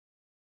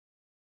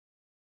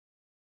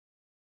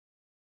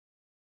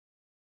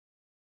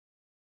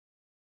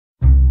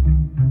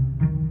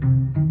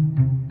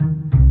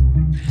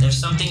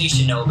something you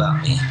should know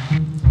about me.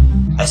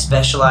 I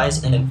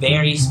specialize in a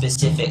very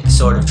specific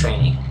sort of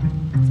training.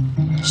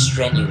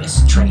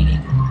 Strenuous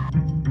training.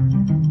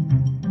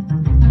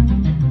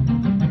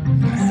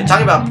 You're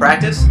talking about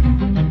practice?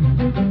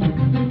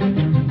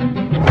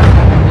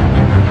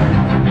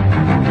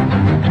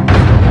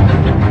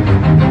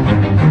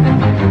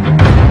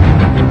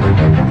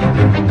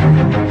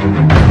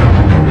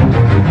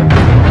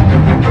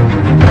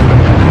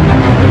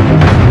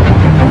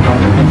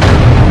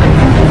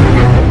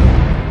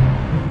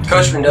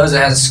 Coach Mendoza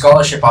has a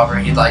scholarship offer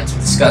he'd like to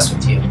discuss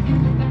with you.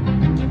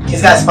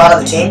 He's got a spot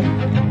on the team?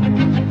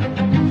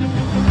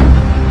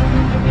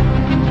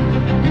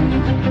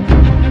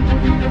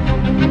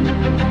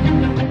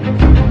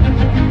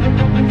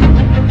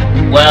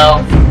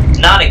 Well,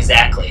 not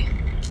exactly.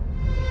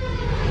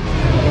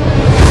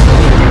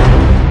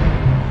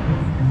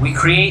 We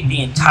create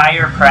the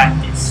entire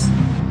practice.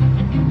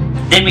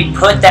 Then we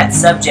put that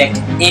subject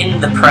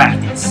in the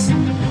practice.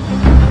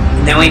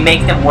 And then we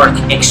make them work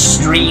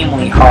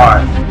extremely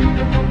hard.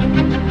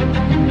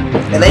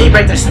 And then you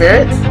break their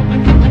spirits?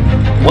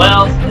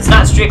 Well, it's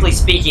not strictly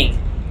speaking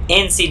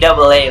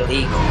NCAA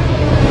legal.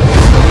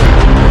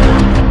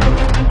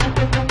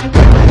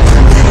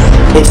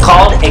 It's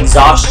called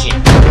exhaustion.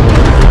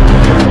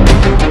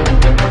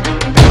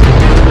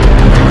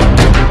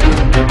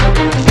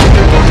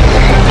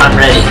 I'm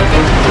ready.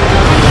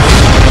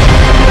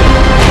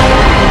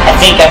 I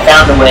think I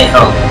found a way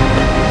home.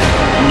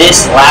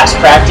 This last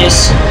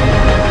practice,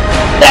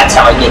 that's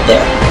how I get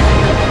there.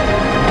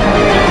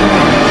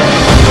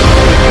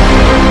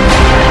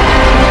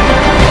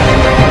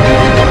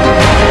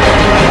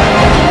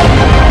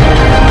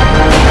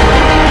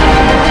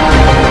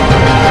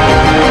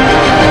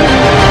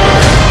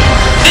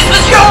 This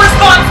was your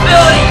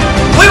responsibility!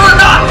 We were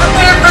not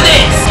prepared for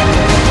this!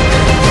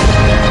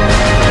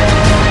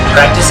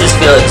 Practices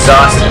feel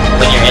exhausting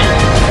when you're in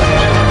them.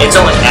 It's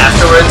only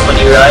afterwards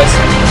when you realize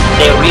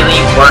they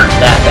really weren't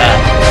that bad.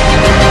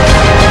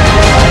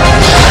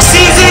 The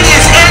season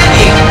is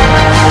ending!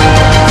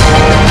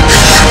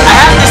 I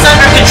have this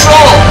under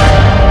control!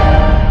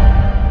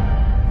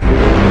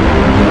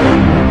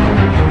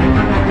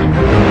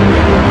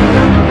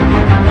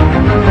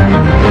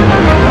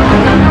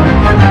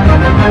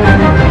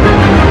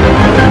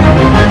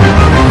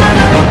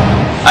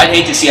 I'd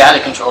hate to see out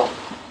of control.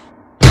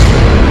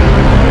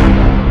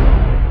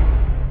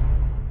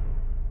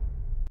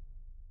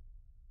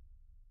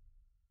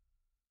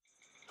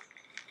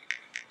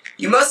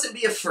 You mustn't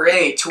be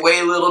afraid to weigh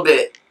a little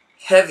bit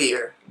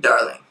heavier,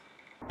 darling.